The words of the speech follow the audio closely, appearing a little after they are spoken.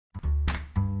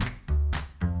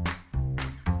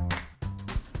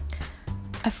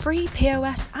A free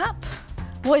POS app?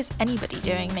 What is anybody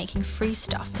doing making free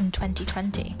stuff in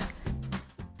 2020?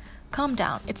 Calm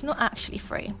down, it's not actually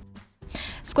free.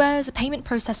 Square is a payment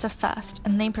processor first,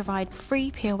 and they provide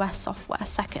free POS software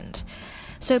second.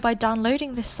 So by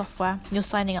downloading this software, you're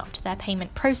signing up to their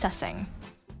payment processing,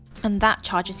 and that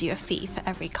charges you a fee for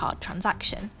every card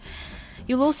transaction.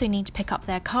 You'll also need to pick up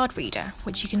their card reader,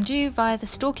 which you can do via the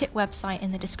StoreKit website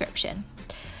in the description.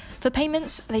 For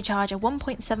payments, they charge a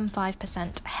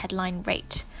 1.75% headline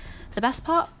rate. The best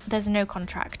part? There's no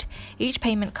contract. Each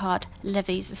payment card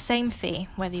levies the same fee,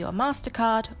 whether you're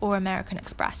MasterCard or American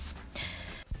Express.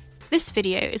 This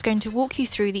video is going to walk you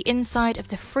through the inside of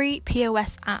the free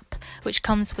POS app, which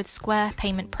comes with Square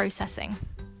payment processing.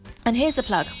 And here's the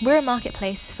plug, we're a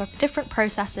marketplace for different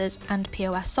processors and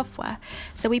POS software.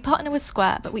 So we partner with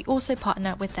Square, but we also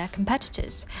partner with their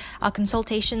competitors. Our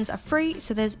consultations are free,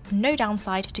 so there's no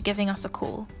downside to giving us a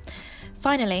call.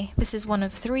 Finally, this is one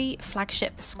of 3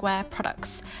 flagship Square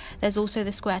products. There's also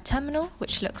the Square Terminal,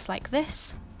 which looks like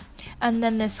this. And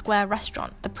then there's Square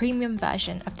Restaurant, the premium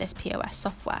version of this POS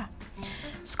software.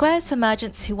 Square is for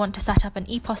merchants who want to set up an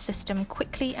POS system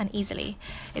quickly and easily.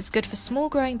 It's good for small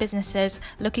growing businesses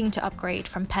looking to upgrade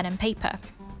from pen and paper.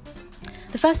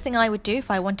 The first thing I would do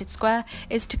if I wanted Square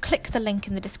is to click the link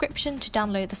in the description to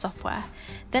download the software.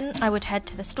 Then I would head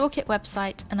to the StoreKit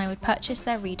website and I would purchase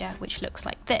their reader, which looks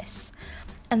like this.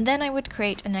 And then I would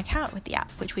create an account with the app,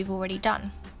 which we've already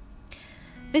done.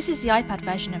 This is the iPad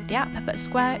version of the app, but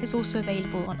Square is also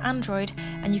available on Android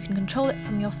and you can control it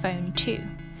from your phone too.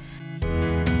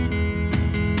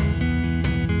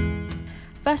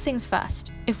 First things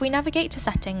first, if we navigate to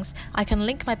settings, I can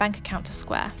link my bank account to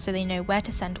Square so they know where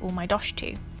to send all my dosh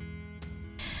to.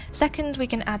 Second, we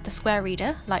can add the Square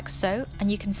reader, like so,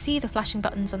 and you can see the flashing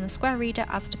buttons on the Square reader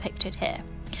as depicted here.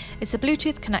 It's a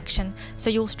Bluetooth connection, so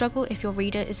you'll struggle if your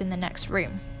reader is in the next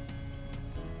room.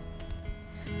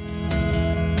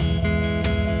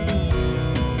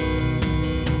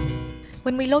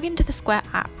 When we log into the Square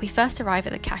app, we first arrive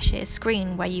at the cashier's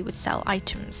screen where you would sell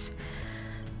items.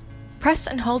 Press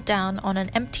and hold down on an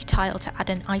empty tile to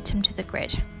add an item to the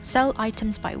grid. Sell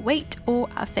items by weight or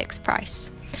at a fixed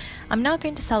price. I'm now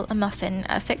going to sell a muffin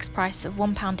at a fixed price of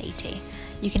 £1.80.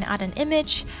 You can add an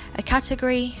image, a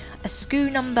category, a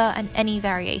SKU number and any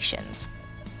variations,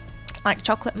 like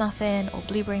chocolate muffin or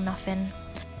blueberry muffin.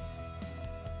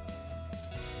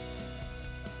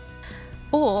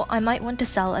 Or I might want to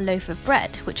sell a loaf of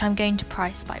bread, which I'm going to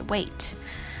price by weight,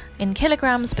 in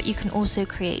kilograms, but you can also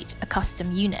create a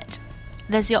custom unit.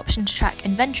 There's the option to track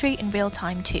inventory in real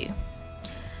time too.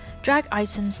 Drag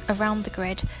items around the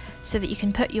grid so that you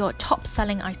can put your top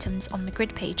selling items on the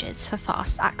grid pages for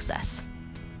fast access.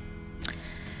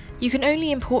 You can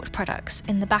only import products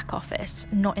in the back office,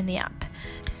 not in the app.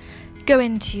 Go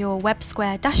into your Web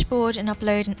Square dashboard and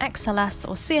upload an XLS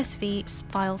or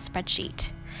CSV file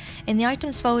spreadsheet. In the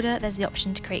items folder, there's the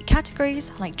option to create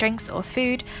categories like drinks or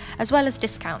food, as well as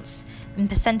discounts in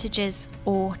percentages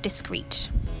or discrete.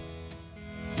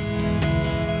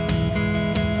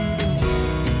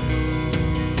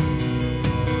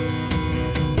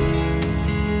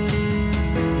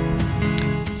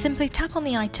 Simply tap on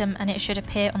the item and it should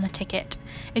appear on the ticket.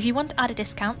 If you want to add a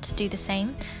discount, do the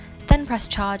same. Then press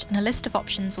charge and a list of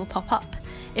options will pop up.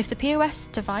 If the POS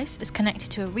device is connected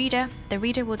to a reader, the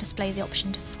reader will display the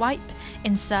option to swipe,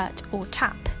 insert or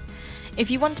tap.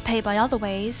 If you want to pay by other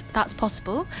ways, that's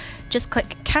possible. Just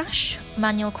click cash,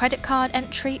 manual credit card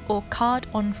entry or card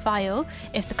on file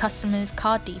if the customer's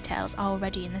card details are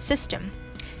already in the system.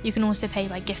 You can also pay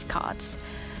by gift cards.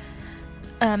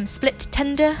 Split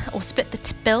tender or split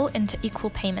the bill into equal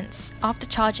payments. After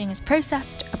charging is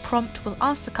processed, a prompt will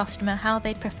ask the customer how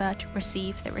they'd prefer to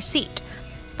receive the receipt,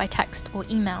 by text or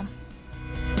email.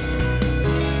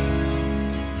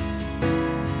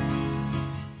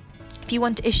 If you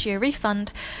want to issue a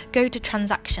refund, go to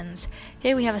Transactions.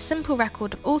 Here we have a simple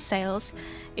record of all sales,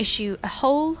 issue a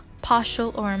whole,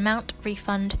 partial or amount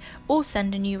refund, or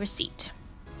send a new receipt.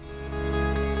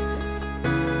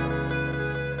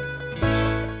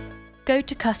 Go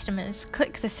to Customers,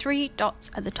 click the 3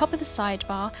 dots at the top of the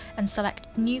sidebar and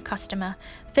select New Customer,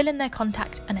 fill in their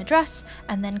contact and address,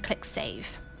 and then click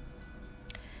Save.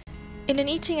 In an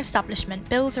eating establishment,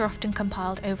 bills are often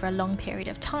compiled over a long period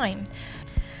of time.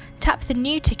 Tap the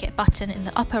New Ticket button in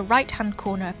the upper right-hand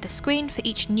corner of the screen for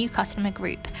each new customer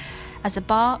group, as a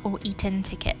bar or eat-in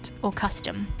ticket or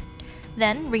custom.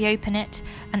 Then reopen it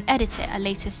and edit it at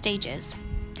later stages.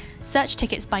 Search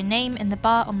tickets by name in the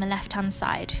bar on the left-hand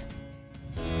side.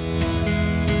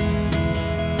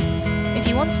 If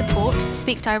you want support,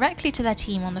 speak directly to their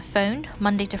team on the phone,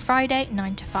 Monday to Friday,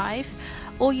 9 to 5,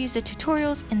 or use the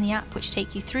tutorials in the app which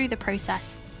take you through the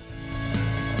process.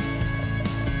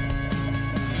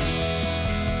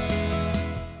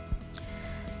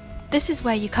 This is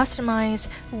where you customize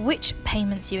which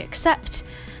payments you accept,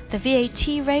 the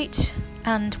VAT rate,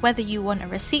 and whether you want a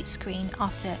receipt screen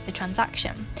after the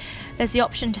transaction. There's the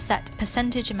option to set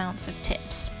percentage amounts of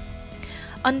tips.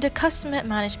 Under customer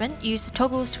management, use the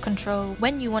toggles to control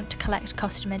when you want to collect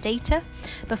customer data,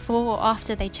 before or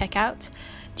after they check out.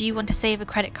 Do you want to save a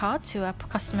credit card to a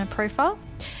customer profile?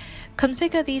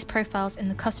 Configure these profiles in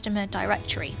the customer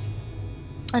directory.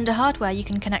 Under hardware, you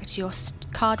can connect your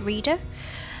card reader.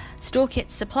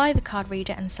 StoreKit supply the card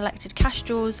reader and selected cash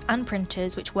drawers and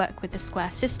printers which work with the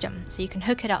Square system, so you can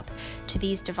hook it up to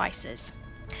these devices.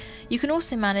 You can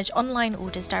also manage online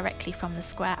orders directly from the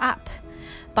Square app.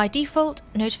 By default,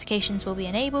 notifications will be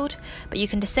enabled, but you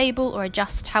can disable or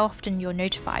adjust how often you're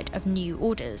notified of new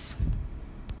orders.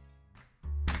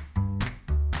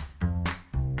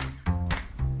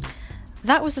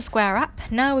 That was the Square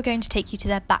app. Now we're going to take you to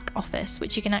their back office,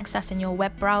 which you can access in your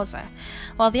web browser.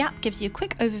 While the app gives you a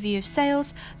quick overview of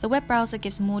sales, the web browser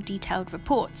gives more detailed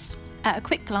reports. At a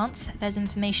quick glance, there's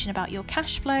information about your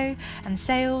cash flow and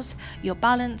sales, your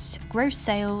balance, gross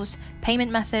sales,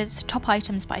 payment methods, top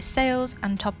items by sales,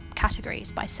 and top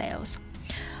categories by sales.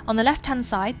 On the left-hand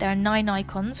side, there are 9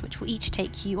 icons which will each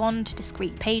take you on to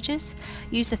discrete pages.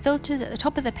 Use the filters at the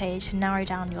top of the page to narrow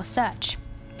down your search.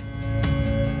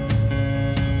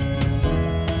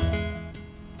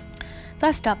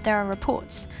 First up, there are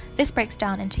reports. This breaks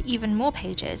down into even more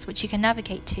pages which you can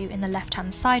navigate to in the left-hand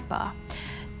sidebar.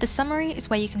 The summary is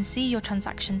where you can see your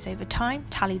transactions over time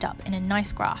tallied up in a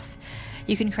nice graph.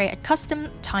 You can create a custom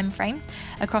time frame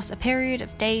across a period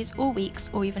of days or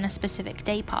weeks, or even a specific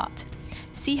day part.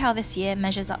 See how this year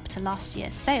measures up to last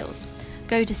year's sales.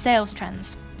 Go to sales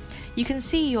trends. You can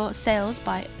see your sales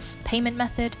by payment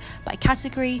method, by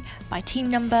category, by team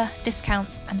number,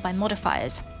 discounts, and by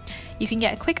modifiers. You can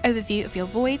get a quick overview of your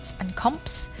voids and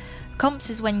comps.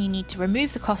 Comps is when you need to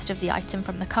remove the cost of the item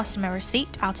from the customer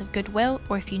receipt out of goodwill,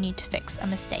 or if you need to fix a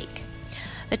mistake.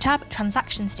 The tab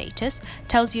Transaction Status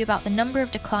tells you about the number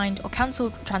of declined or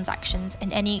cancelled transactions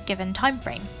in any given time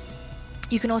frame.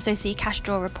 You can also see cash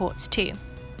draw reports too.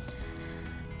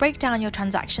 Break down your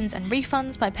transactions and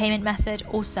refunds by payment method,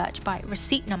 or search by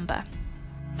receipt number.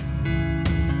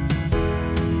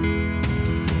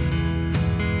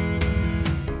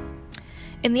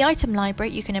 In the item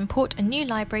library, you can import a new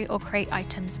library or create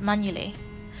items manually.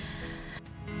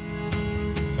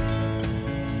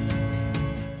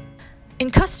 In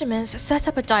customers, set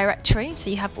up a directory so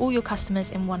you have all your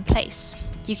customers in one place.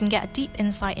 You can get a deep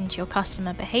insight into your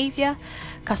customer behaviour,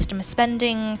 customer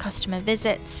spending, customer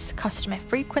visits, customer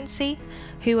frequency,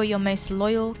 who are your most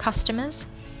loyal customers,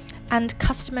 and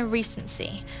customer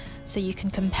recency, so you can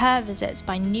compare visits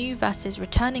by new versus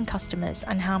returning customers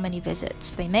and how many visits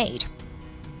they made.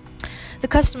 The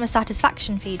customer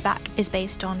satisfaction feedback is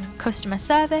based on customer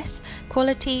service,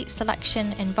 quality,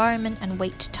 selection, environment, and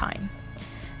wait time.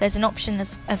 There's an option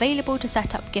that's available to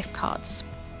set up gift cards.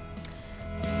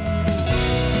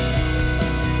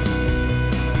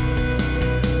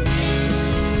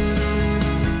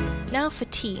 Now for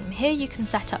team. Here you can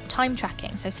set up time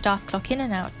tracking so staff clock in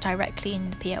and out directly in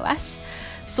the POS,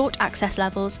 sort access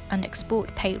levels, and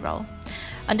export payroll.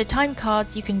 Under time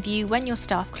cards, you can view when your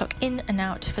staff clock in and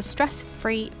out for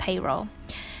stress-free payroll.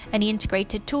 Any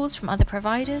integrated tools from other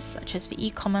providers, such as for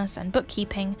e-commerce and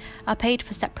bookkeeping, are paid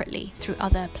for separately through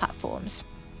other platforms.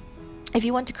 If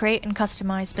you want to create and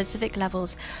customize specific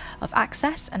levels of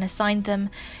access and assign them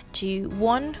to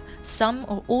one, some,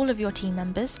 or all of your team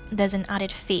members, there's an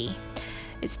added fee.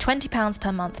 It's £20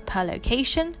 per month per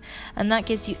location, and that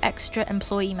gives you extra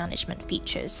employee management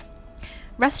features.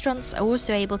 Restaurants are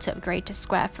also able to upgrade to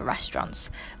Square for Restaurants,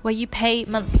 where you pay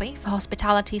monthly for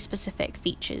hospitality-specific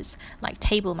features like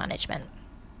table management.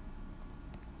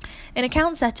 In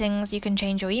account settings, you can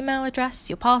change your email address,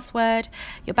 your password,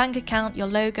 your bank account, your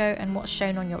logo, and what's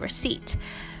shown on your receipt.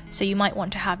 So you might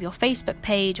want to have your Facebook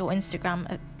page or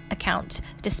Instagram account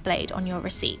displayed on your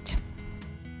receipt.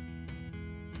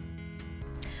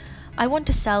 I want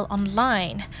to sell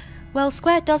online. Well,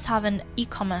 Square does have an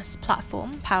e-commerce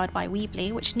platform powered by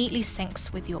Weebly, which neatly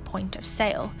syncs with your point of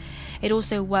sale. It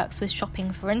also works with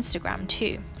shopping for Instagram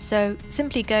too. So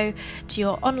simply go to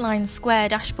your online Square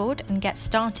dashboard and get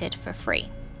started for free.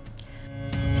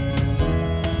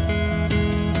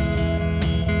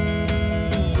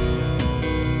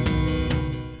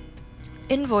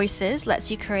 Invoices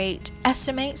lets you create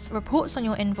estimates, reports on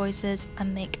your invoices,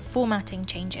 and make formatting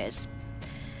changes.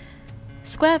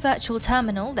 Square Virtual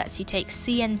Terminal lets you take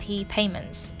CNP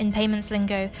payments. In payments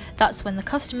lingo, that's when the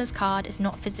customer's card is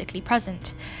not physically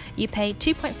present. You pay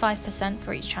 2.5%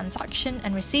 for each transaction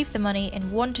and receive the money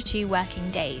in 1 to 2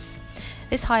 working days.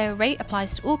 This higher rate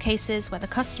applies to all cases where the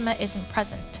customer isn't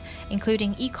present,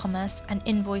 including e-commerce and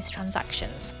invoice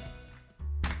transactions.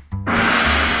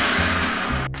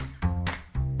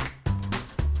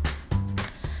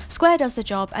 Square does the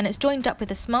job, and it's joined up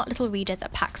with a smart little reader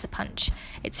that packs a punch.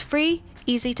 It's free,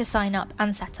 easy to sign up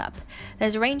and set up.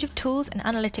 There's a range of tools and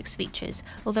analytics features,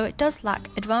 although it does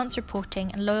lack advanced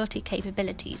reporting and loyalty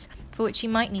capabilities, for which you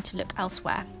might need to look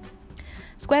elsewhere.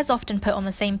 Square's often put on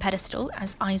the same pedestal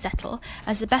as iZettle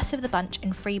as the best of the bunch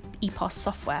in free POS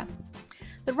software.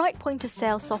 The right point of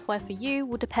sale software for you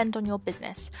will depend on your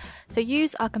business, so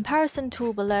use our comparison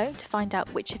tool below to find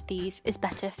out which of these is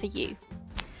better for you.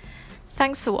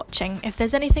 Thanks for watching. If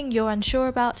there's anything you're unsure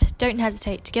about, don't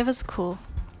hesitate to give us a call.